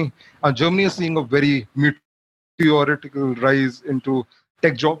Germany. And Germany is seeing a very theoretical rise into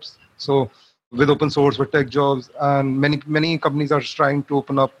tech jobs. So with open source, with tech jobs, and many companies are trying to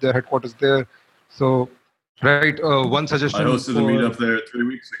open up their headquarters there. So, one suggestion. I hosted a meetup there 3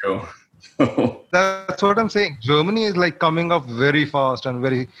 weeks ago. That's what I'm saying. Germany is coming up very fast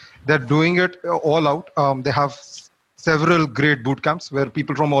and they're doing it all out. They have several great boot camps where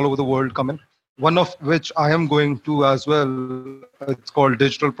people from all over the world come in. One of which I am going to as well. It's called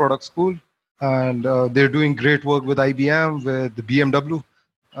Digital Product School. And they're doing great work with IBM, with the BMW.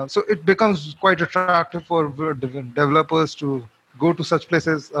 So it becomes quite attractive for developers to go to such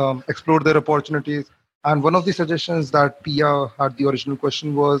places, explore their opportunities. And one of the suggestions that Pia had, the original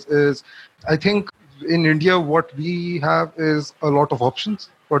question is I think in India, what we have is a lot of options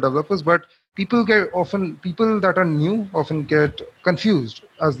for developers, but people that are new often get confused,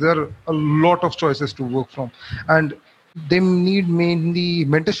 as there are a lot of choices to work from, and they need mainly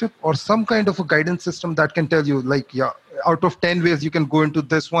mentorship or some kind of a guidance system that can tell you, like, yeah, out of 10 ways you can go into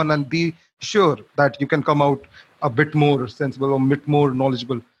this one and be sure that you can come out a bit more sensible or a bit more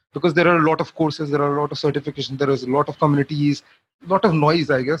knowledgeable. Because there are a lot of courses, there are a lot of certifications, there is a lot of communities, a lot of noise,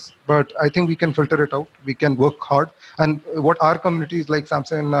 I guess. But I think we can filter it out. We can work hard. And what our communities like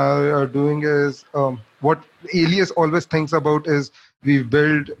Samson are doing is, what Alias always thinks about is, we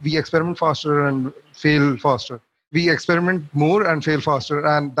experiment faster and fail faster. We experiment more and fail faster.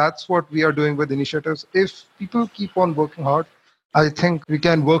 And that's what we are doing with initiatives. If people keep on working hard, I think we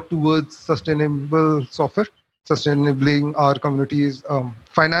can work towards sustainable software, sustainably our communities.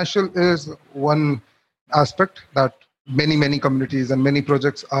 Financial is one aspect that many communities and many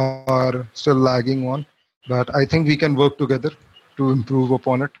projects are still lagging on. But I think we can work together to improve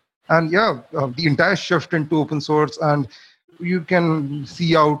upon it. And the entire shift into open source, and you can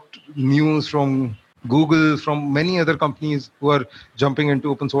see out news from Google, from many other companies who are jumping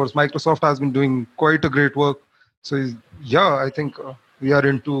into open source. Microsoft has been doing quite a great work. So I think we are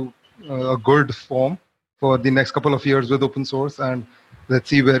into a good form for the next couple of years with open source, and let's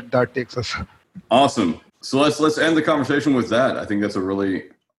see where that takes us. Awesome. So let's end the conversation with that. I think that's a really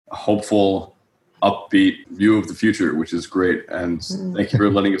hopeful, upbeat view of the future, which is great. And thank you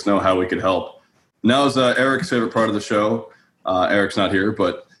for letting us know how we could help. Now is Eric's favorite part of the show. Eric's not here,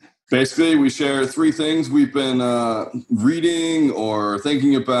 but basically we share 3 things we've been reading or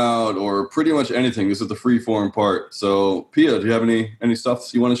thinking about, or pretty much anything. This is the free form part. So Pia, do you have any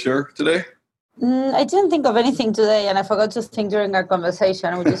stuff you want to share today? I didn't think of anything today, and I forgot to think during our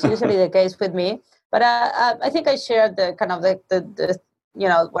conversation, which is usually the case with me. But I think I shared the kind of the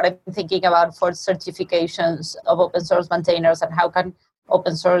what I've been thinking about for certifications of open source maintainers, and how can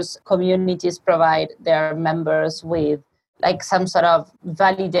open source communities provide their members with like some sort of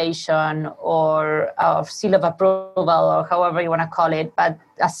validation or seal of approval, or however you want to call it, but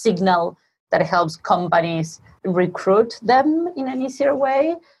a signal that helps companies recruit them in an easier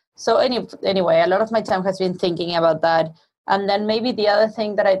way. So anyway, a lot of my time has been thinking about that. And then maybe the other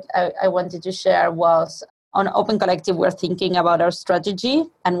thing that I wanted to share was, on Open Collective, we're thinking about our strategy,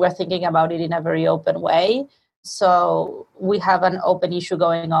 and we're thinking about it in a very open way. So we have an open issue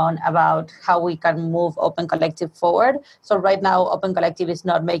going on about how we can move Open Collective forward. So right now, Open Collective is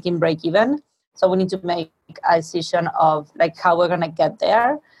not making break even. So we need to make a decision of like how we're going to get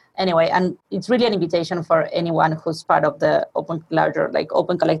there. Anyway, and it's really an invitation for anyone who's part of the larger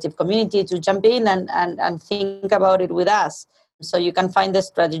Open Collective community to jump in and think about it with us. So you can find the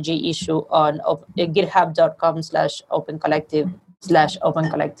strategy issue on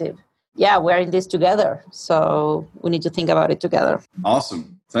github.com/opencollective/opencollective. Yeah, we're in this together. So we need to think about it together.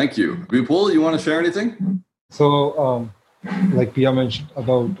 Awesome. Thank you. Vipul, you want to share anything? So like Pia mentioned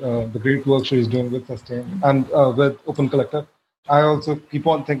about the great work she's doing with Sustain and with Open Collective, I also keep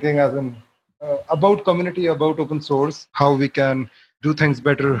on thinking about community, about open source, how we can do things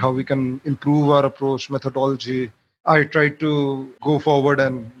better, how we can improve our approach, methodology. I tried to go forward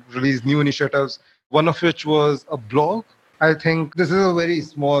and release new initiatives, one of which was a blog. I think this is a very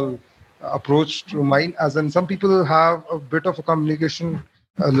small approach to mine, as in some people have a bit of a communication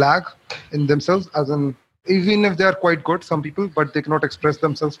lag in themselves, as in even if they are quite good, some people, but they cannot express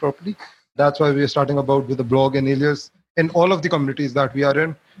themselves properly. That's why we are starting about with a blog and Alias in all of the communities that we are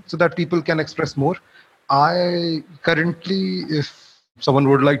in, so that people can express more. I currently, if someone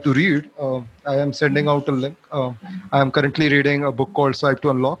would like to read, I am sending out a link. I am currently reading a book called Swipe to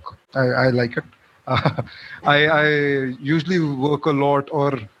Unlock. I like it. I usually work a lot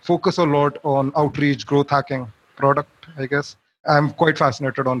or focus a lot on outreach, growth hacking, product, I guess. I'm quite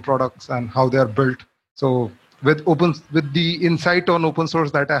fascinated on products and how they are built. So with the insight on open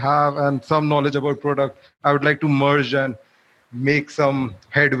source that I have and some knowledge about product, I would like to merge and make some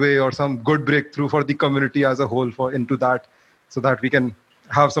headway or some good breakthrough for the community as a whole into that, so that we can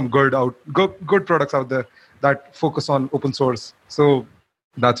have some good products out there that focus on open source. So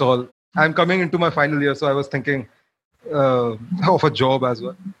that's all. I'm coming into my final year, so I was thinking of a job as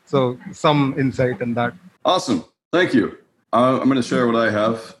well. So some insight in that. Awesome. Thank you. I'm going to share what I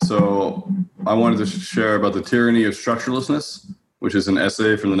have. So I wanted to share about The Tyranny of Structurelessness, which is an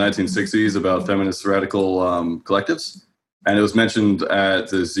essay from the 1960s about feminist radical collectives. And it was mentioned at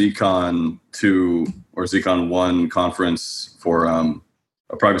the ZCon 2 or ZCon 1 conference for a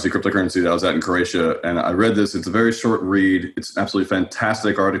privacy cryptocurrency that I was at in Croatia. And I read this. It's a very short read. It's an absolutely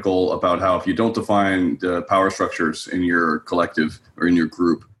fantastic article about how if you don't define the power structures in your collective or in your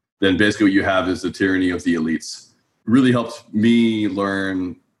group, then basically what you have is the tyranny of the elites. Really helped me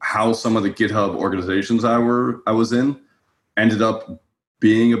learn how some of the GitHub organizations I was in ended up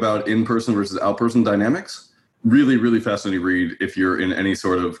being about in-person versus out-person dynamics. Really, really fascinating read if you're in any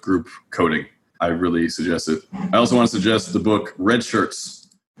sort of group coding. I really suggest it. I also want to suggest the book Red Shirts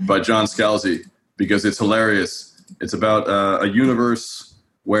by John Scalzi, because it's hilarious. It's about a universe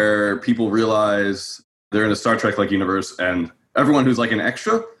where people realize they're in a Star Trek-like universe, and everyone who's like an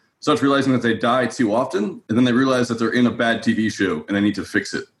extra starts realizing that they die too often, and then they realize that they're in a bad TV show, and they need to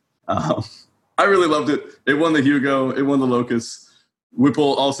fix it. I really loved it. It won the Hugo. It won the Locus.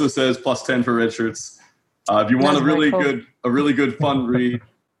 Whipple also says +10 for Red Shirts. If you want a really good fun read,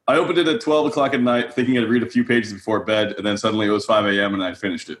 I opened it at 12 o'clock at night, thinking I'd read a few pages before bed, and then suddenly it was 5 a.m. and I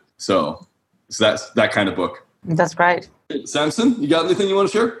finished it. So that's that kind of book. That's great. Samson, you got anything you want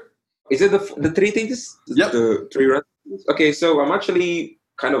to share? Is it the three things? Yep. The three recipes? Okay, so I'm actually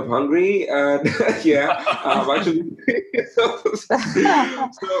kind of hungry, and I'm actually so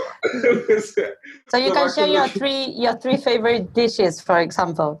you can share your three favorite dishes, for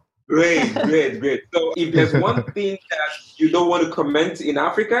example. Great. So if there's one thing that you don't want to comment in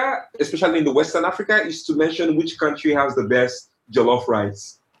Africa, especially in the Western Africa, is to mention which country has the best jollof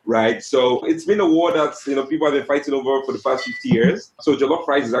rice, right? So it's been a war that people have been fighting over for the past 50 years. So jollof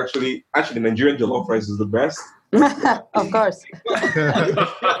rice is actually Nigerian jollof rice is the best. Of course.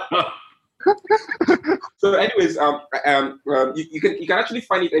 So anyways, you can actually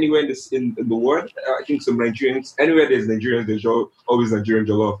find it anywhere in the world. I think some Nigerians, anywhere there's Nigerians, there's always Nigerian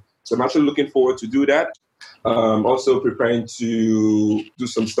jollof. So I'm actually looking forward to do that. Also preparing to do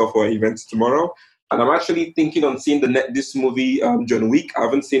some stuff for events tomorrow. And I'm actually thinking on seeing this movie, John Wick. I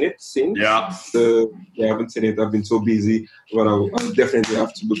haven't seen it since. Yeah. I haven't seen it. I've been so busy, but I'll definitely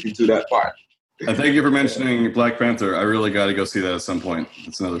have to look into that part. And thank you for mentioning Black Panther. I really got to go see that at some point.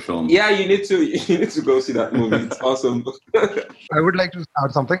 It's another film. Yeah, you need to go see that movie. It's awesome. I would like to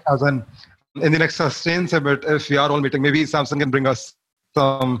add something. As in the next Sustain Summit, if we are all meeting, maybe Samson can bring us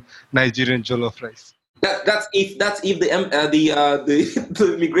some Nigerian jollof rice. That's if the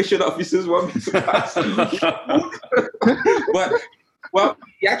immigration officers want me to pass. Well,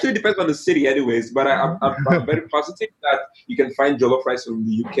 it actually depends on the city, anyways. But I'm very positive that you can find jollof rice from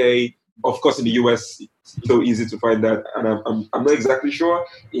the UK. Of course, in the US, it's so easy to find that, and I'm not exactly sure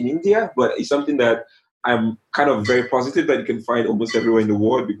in India, but it's something that I'm kind of very positive that you can find almost everywhere in the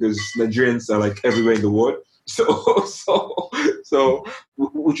world, because Nigerians are like everywhere in the world. So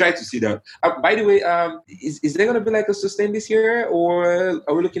we'll try to see that. By the way, is there going to be like a Sustain this year, or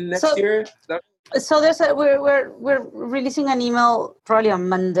are we looking next year? So we're releasing an email probably on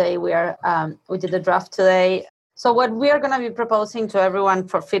Monday. We did the draft today. So what we are going to be proposing to everyone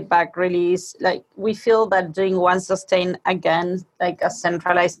for feedback really is, like, we feel that doing one Sustain again, like a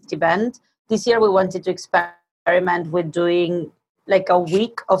centralized event. This year we wanted to experiment with doing like a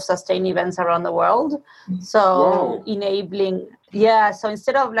week of Sustain events around the world. So enabling, so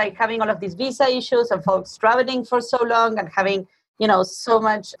instead of like having all of these visa issues and folks traveling for so long and having, so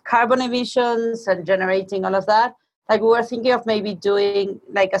much carbon emissions and generating all of that, like we were thinking of maybe doing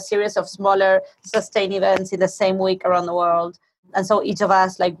like a series of smaller Sustain events in the same week around the world. And so each of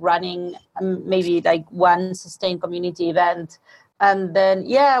us like running maybe like one Sustain community event. And then,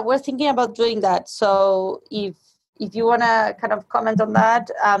 we're thinking about doing that. So if you want to kind of comment on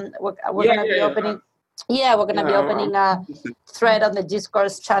that, we're going to be opening. We're going to be opening a thread on the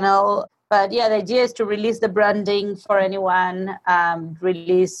Discourse channel. But the idea is to release the branding for anyone,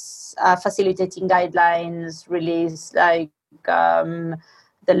 release facilitating guidelines, release like the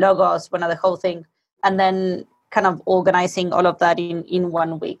logos, the whole thing, and then kind of organizing all of that in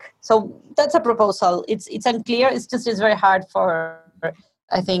 1 week. So that's a proposal. It's unclear. It's very hard for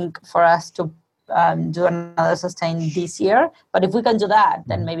us to do another Sustain this year. But if we can do that,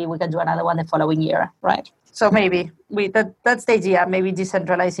 then maybe we can do another one the following year, right? So maybe that's the idea, maybe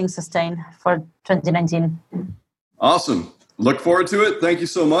decentralizing Sustain for 2019. Awesome. Look forward to it. Thank you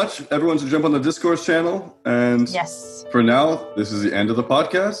so much. Everyone should jump on the Discourse channel. And for now, this is the end of the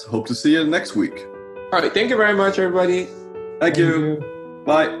podcast. Hope to see you next week. All right. Thank you very much, everybody. Thank you.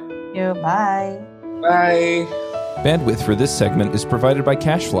 Bye. Bye. Bye. Bandwidth for this segment is provided by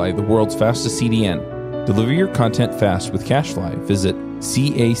CacheFly, the world's fastest CDN. Deliver your content fast with CacheFly. Visit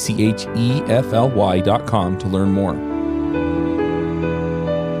CACHEFLY.com to learn more.